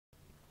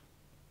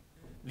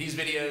These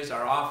videos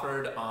are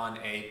offered on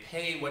a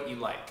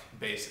pay-what-you-like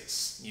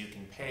basis. You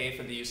can pay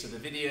for the use of the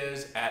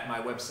videos at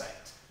my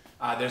website.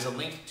 There's a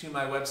link to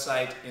my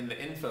website in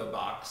the info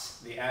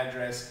box. The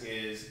address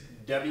is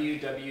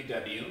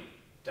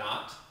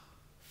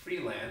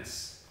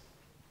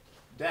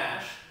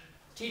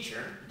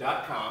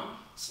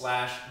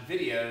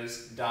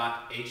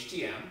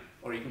www.freelance-teacher.com/videos.htm,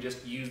 or you can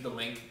just use the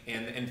link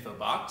in the info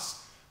box.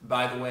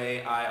 By the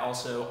way, I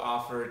also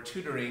offer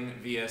tutoring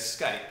via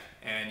Skype,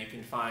 and you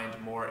can find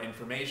more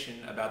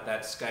information about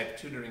that Skype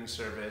tutoring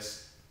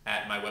service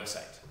at my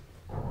website.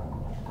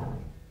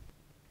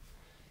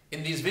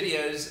 In these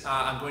videos,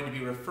 I'm going to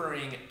be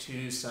referring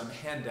to some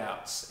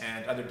handouts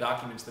and other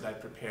documents that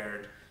I've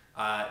prepared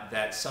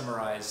that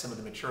summarize some of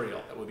the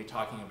material that we'll be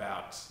talking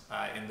about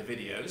in the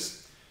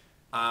videos.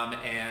 I'm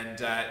going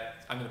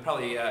to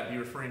probably be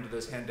referring to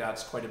those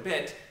handouts quite a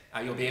bit.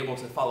 You'll be able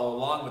to follow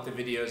along with the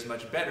videos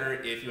much better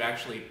if you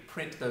actually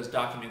print those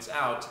documents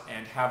out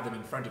and have them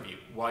in front of you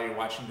while you're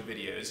watching the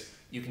videos.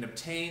 You can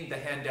obtain the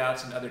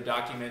handouts and other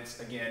documents,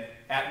 again,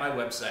 at my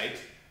website.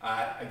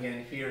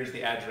 Again, here is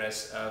the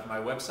address of my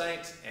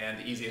website, and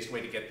the easiest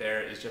way to get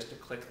there is just to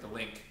click the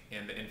link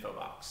in the info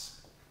box.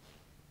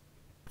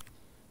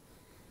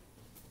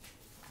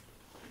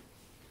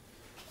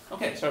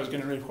 Okay, so I was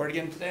going to record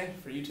again today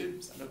for YouTube.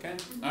 Is that okay?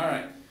 Mm-hmm. All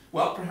right.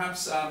 Well,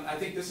 perhaps I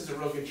think this is a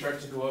real good chart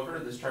to go over,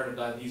 this chart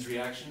of these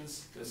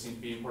reactions. Those seem to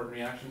be important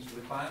reactions for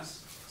the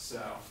class. So,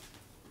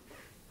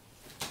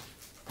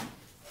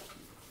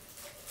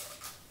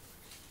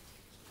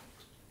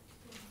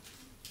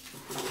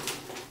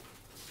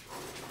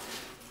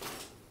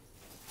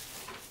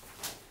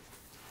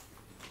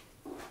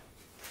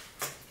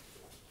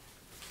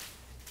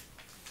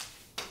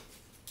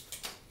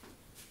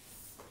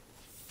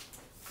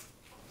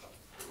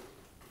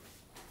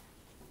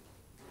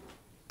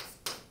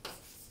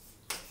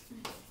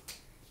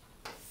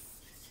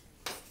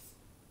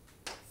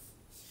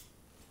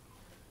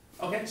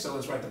 okay, so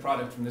let's write the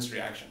product from this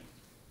reaction.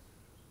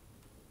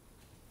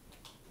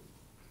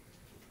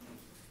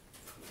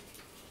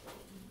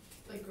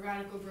 Like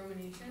radical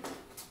bromination?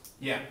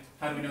 Yeah.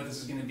 How do we know this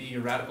is going to be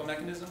your radical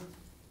mechanism?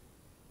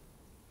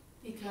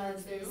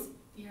 Because there's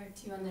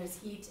BR2 and there's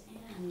heat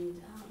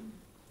and...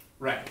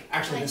 Right.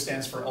 Actually, this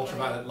stands for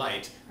ultraviolet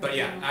light. But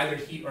yeah, either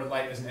heat or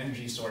light as an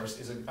energy source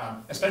is,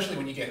 especially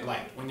when you get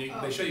light. When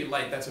they show you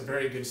light, that's a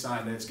very good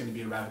sign that it's going to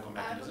be a radical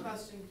mechanism. I have a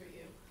question for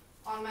you.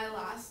 On the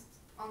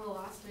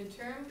last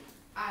midterm,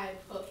 I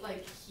put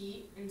like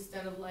heat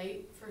instead of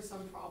light for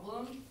some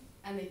problem,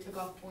 and they took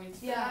off points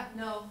for that.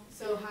 No.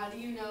 So how do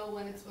you know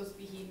when it's supposed to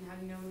be heat and how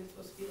do you know when it's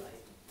supposed to be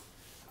light?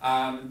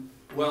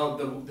 Well,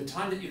 the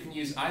time that you can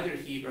use either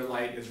heat or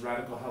light is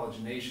radical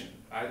halogenation.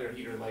 Either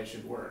heat or light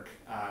should work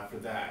for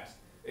that.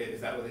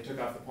 Is that where they took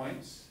off the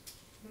points?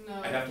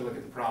 No. I'd have to look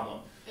at the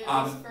problem.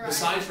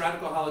 Besides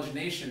radical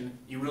halogenation,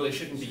 you really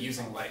shouldn't be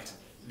using light.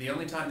 The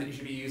only time that you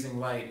should be using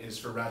light is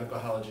for radical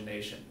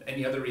halogenation.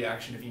 Any other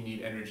reaction if you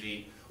need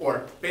energy,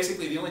 or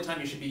basically the only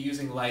time you should be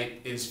using light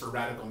is for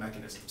radical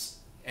mechanisms.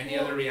 Any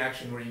other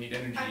reaction where you need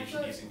energy, you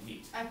should be using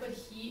heat. I put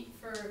heat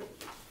for,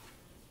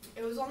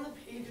 it was on the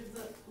page of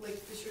the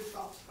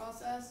Fischer-Tropsch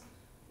process,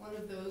 one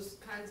of those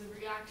kinds of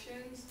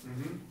reactions,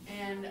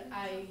 and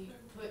I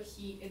put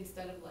heat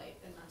instead of light,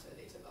 and that's why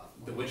they took off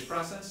points. The which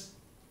process?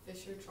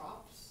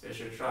 Fischer-Tropsch.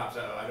 Fischer-Tropsch,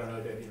 oh, I don't know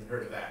if I've even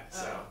heard of that,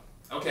 so.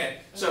 Okay,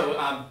 so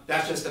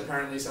that's just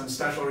apparently some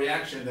special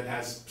reaction that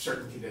has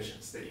certain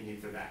conditions that you need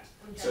for that.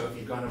 Okay. So if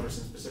you've gone over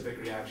some specific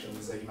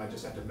reactions, you might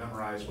just have to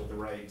memorize what the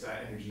right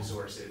energy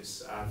source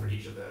is for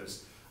each of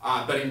those.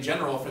 But in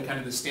general, for kind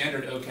of the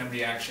standard OChem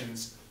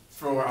reactions,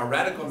 for a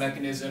radical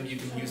mechanism, you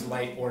can use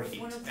light or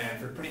heat. And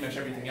for pretty much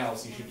everything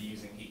else, you should be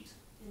using heat.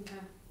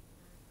 Okay.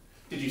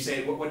 Did you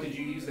say, what did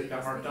you use that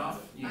got marked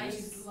off? I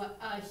used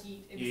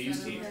heat instead You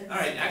used heat. All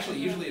right, actually,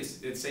 usually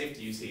it's safe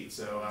to use heat,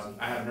 so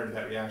I haven't heard of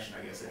that reaction.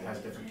 I guess it has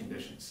different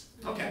conditions.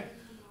 Okay.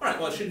 All right,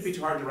 well, it shouldn't be too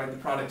hard to write the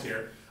product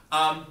here.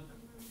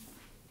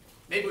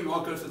 Maybe we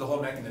won't go through the whole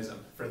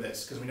mechanism for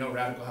this, because we know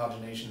radical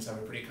halogenations have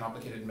a pretty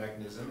complicated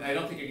mechanism. And I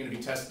don't think you're going to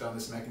be tested on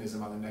this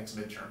mechanism on the next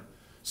midterm.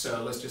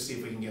 So let's just see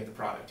if we can get the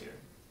product here.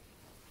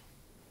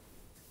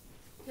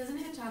 Doesn't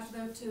it attach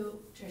though to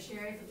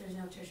tertiary, but there's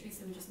no tertiary,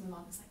 so we just move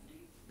on to secondary?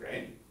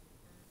 Great.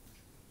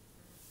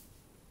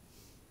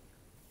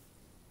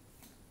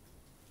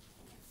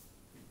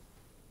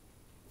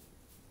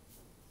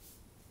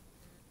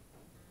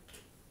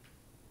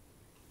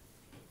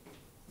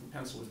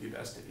 Pencil would be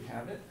best if you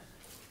have it.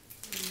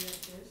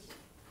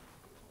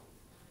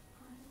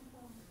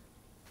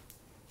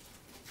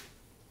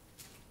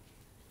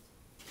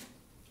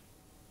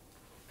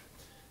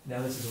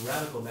 Now this is a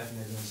radical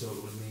mechanism, so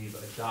it would leave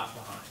a dot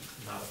behind,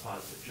 not a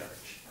positive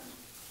charge.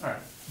 All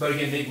right, but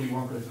again, maybe we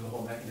won't go through the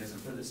whole mechanism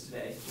for this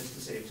today, just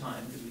to save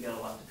time, because we got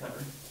a lot to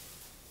cover.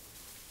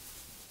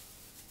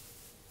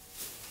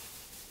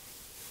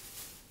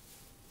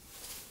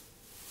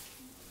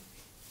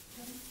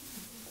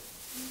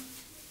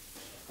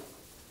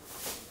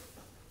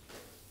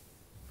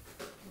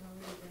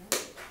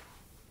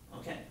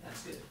 Okay,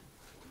 that's good.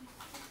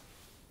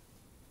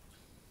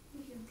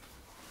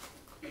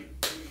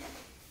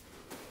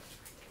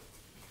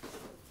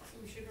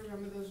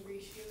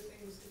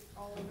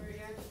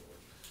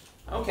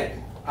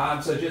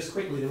 So just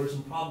quickly, there were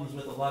some problems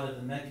with a lot of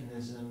the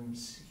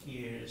mechanisms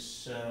here.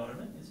 So our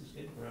mechanism is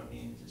good.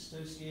 Bromine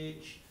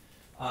dissociate.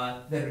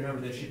 Then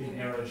remember there should be an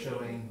arrow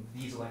showing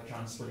these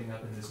electrons splitting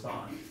up in this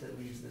bond that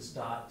leaves this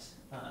dot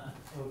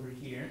over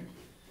here.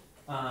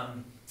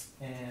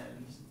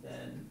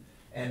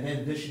 And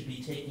then this should be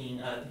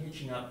hitching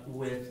up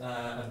with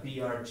a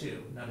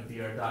Br2, not a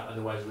Br dot,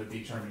 otherwise it would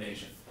be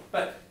termination.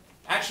 But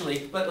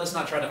actually, let's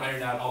not try to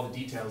iron out all the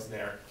details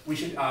there. We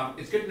should,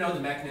 it's good to know the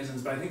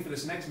mechanisms, but I think for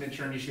this next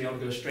midterm you should be able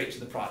to go straight to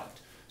the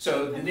product.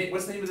 So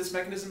what's the name of this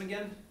mechanism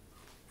again?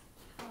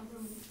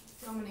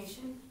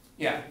 Bromination.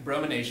 Yeah,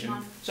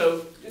 bromination.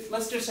 So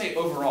let's just say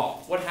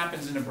overall, what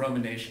happens in a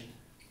bromination?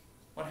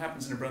 What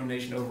happens in a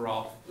bromination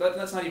overall?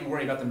 Let's not even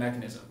worry about the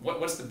mechanism.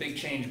 What's the big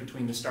change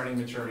between the starting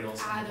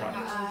materials and the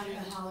product? Add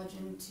a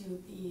halogen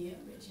to the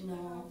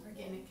original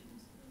organic.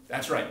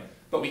 That's right.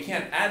 But we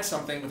can't add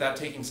something without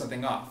taking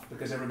something off,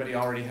 because everybody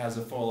already has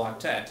a full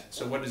octet.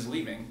 So what is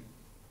leaving?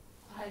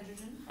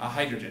 Hydrogen. A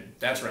hydrogen.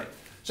 That's right.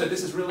 So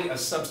this is really a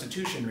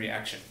substitution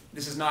reaction.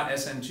 This is not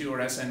SN2 or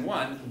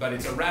SN1, but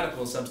it's a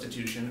radical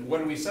substitution.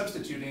 What are we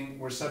substituting?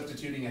 We're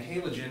substituting a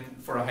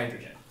halogen for a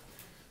hydrogen.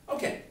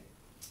 Okay.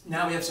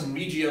 Now we have some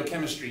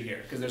regiochemistry here,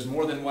 because there's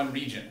more than one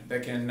region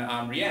that can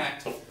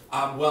react.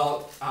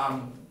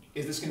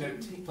 Is this going to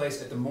take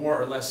place at the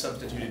more or less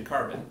substituted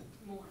carbon?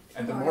 More.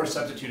 At the more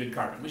substituted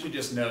carbon. We should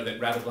just know that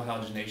radical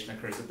halogenation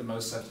occurs at the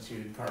most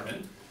substituted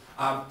carbon.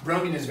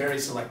 Bromine is very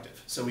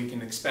selective, so we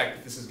can expect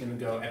that this is going to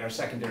go at our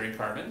secondary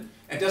carbon.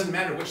 It doesn't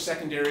matter which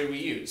secondary we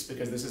use,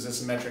 because this is a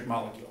symmetric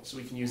molecule, so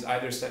we can use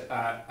either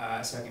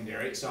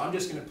secondary. So I'm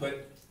just going to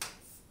put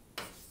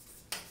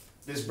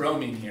this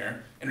bromine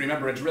here, and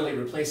remember it's really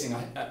replacing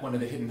one of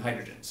the hidden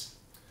hydrogens.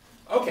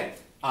 Okay,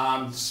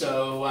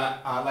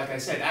 like I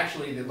said,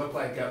 actually it looked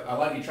like a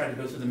lot of you tried to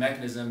go through the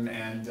mechanism,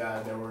 and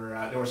there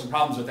were some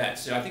problems with that.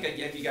 So I think I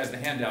gave you guys the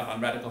handout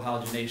on radical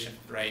halogenation,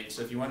 right?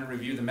 So if you want to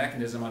review the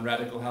mechanism on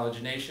radical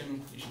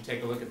halogenation, you should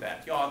take a look at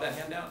that. You all have that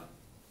handout?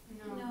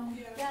 No.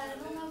 Yeah, I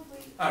don't know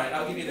if we... All right,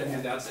 I'll give you the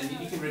handouts, and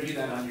you can review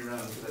that on your own,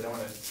 because I don't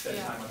want to spend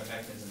time on the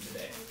mechanism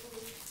today.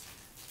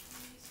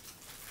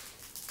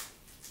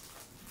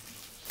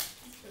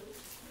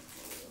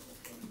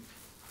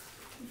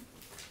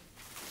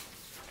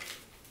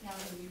 Yeah,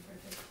 that would be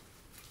perfect.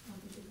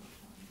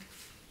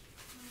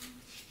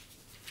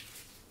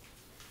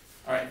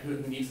 All right, who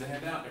needs the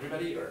handout?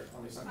 Everybody, or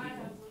only some people? I have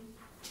one.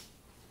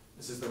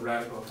 This is the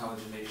radical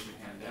halogenation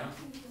handout.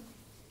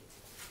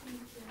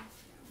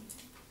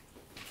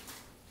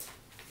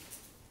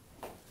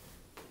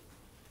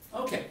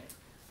 Okay.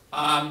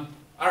 All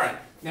right.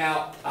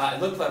 Now,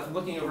 it looked like,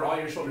 looking over all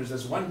your shoulders,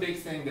 there's one big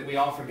thing that we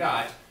all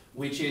forgot,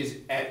 which is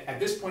at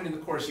this point in the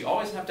course, you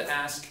always have to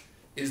ask,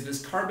 is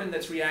this carbon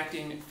that's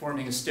reacting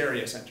forming a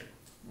stereocenter?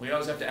 We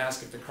always have to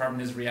ask if the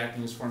carbon is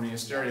reacting as forming a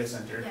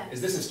stereocenter. Yes.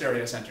 Is this a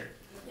stereocenter?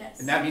 Yes.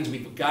 And that means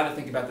we've got to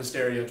think about the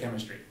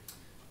stereochemistry.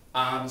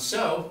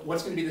 So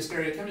what's going to be the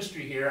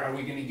stereochemistry here? Are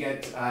we going to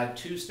get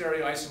 2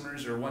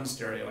 stereoisomers or 1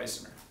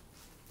 stereoisomer?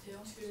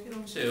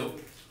 2. 2.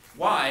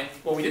 Why?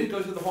 Well, we didn't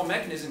go through the whole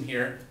mechanism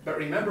here, but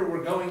remember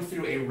we're going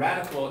through a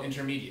radical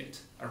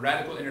intermediate. A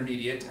radical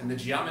intermediate, and the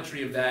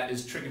geometry of that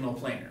is trigonal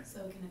planar.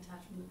 So it can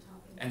attach from the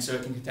top. And so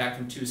it can attack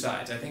from 2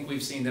 sides. I think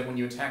we've seen that when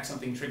you attack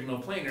something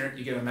trigonal planar,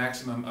 you get a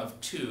maximum of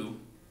 2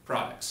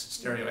 products,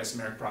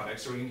 stereoisomeric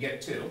products, so we're going to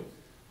get 2.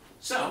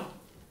 So,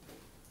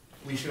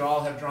 we should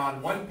all have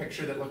drawn one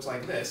picture that looks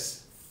like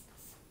this,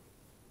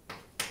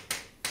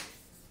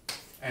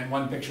 and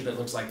one picture that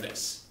looks like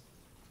this.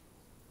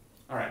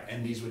 All right,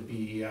 and these would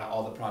be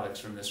all the products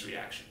from this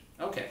reaction.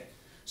 Okay,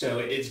 so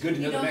it's good to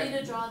know You the don't need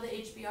to draw the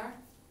HBr?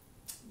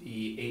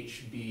 The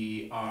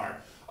HBr.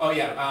 Oh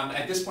yeah,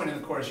 at this point in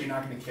the course, you're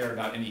not going to care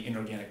about any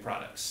inorganic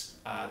products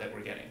that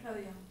we're getting. Oh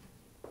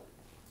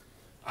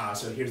yeah.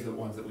 So here's the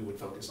ones that we would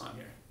focus on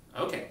here.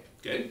 Okay,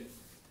 good.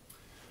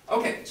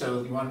 Okay,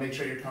 so you want to make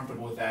sure you're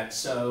comfortable with that.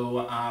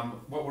 So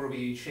what were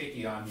we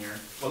shaky on here?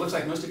 Well, it looks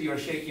like most of you are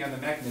shaky on the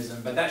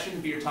mechanism, but that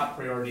shouldn't be your top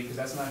priority because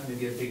that's not going to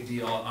be a big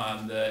deal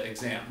on the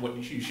exam. What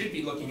you should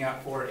be looking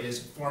out for is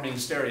forming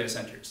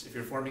stereocenters. If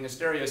you're forming a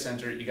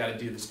stereocenter, you got to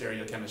do the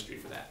stereochemistry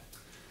for that.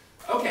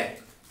 Okay,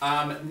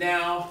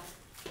 now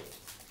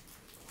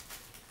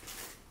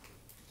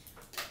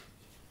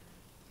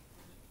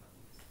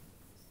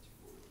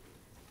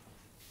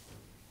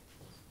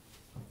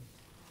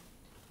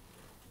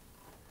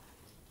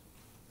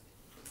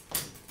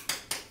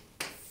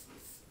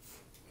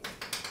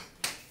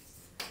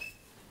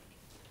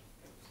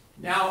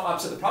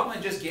so the problem I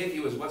just gave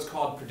you is what's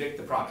called predict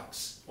the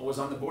products. What was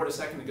on the board a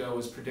second ago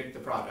was predict the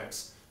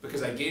products,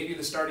 because I gave you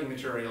the starting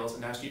materials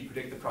and asked you to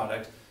predict the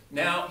product.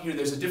 Now here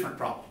there's a different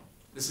problem.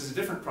 This is a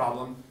different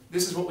problem.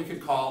 This is what we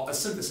could call a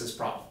synthesis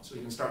problem. So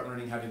we can start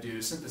learning how to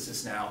do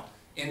synthesis now.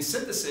 In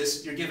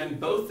synthesis, you're given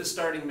both the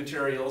starting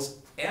materials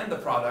and the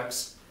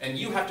products, and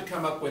you have to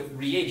come up with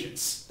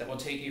reagents that will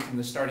take you from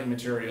the starting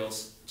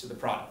materials to the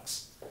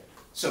products.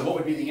 So what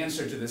would be the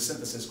answer to this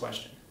synthesis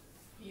question?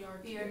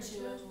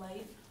 BR2 and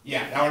light.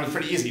 Yeah, that one was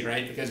pretty easy,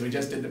 right? Because we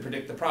just did the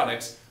predict the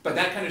products. But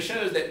that kind of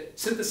shows that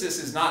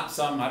synthesis is not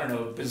some, I don't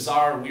know,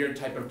 bizarre, weird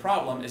type of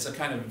problem. It's a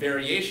kind of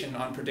variation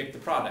on predict the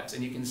products.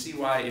 And you can see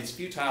why it's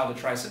futile to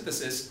try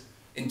synthesis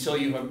until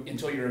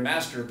you're a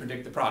master of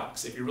predict the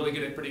products. If you're really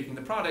good at predicting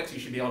the products, you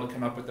should be able to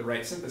come up with the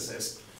right synthesis.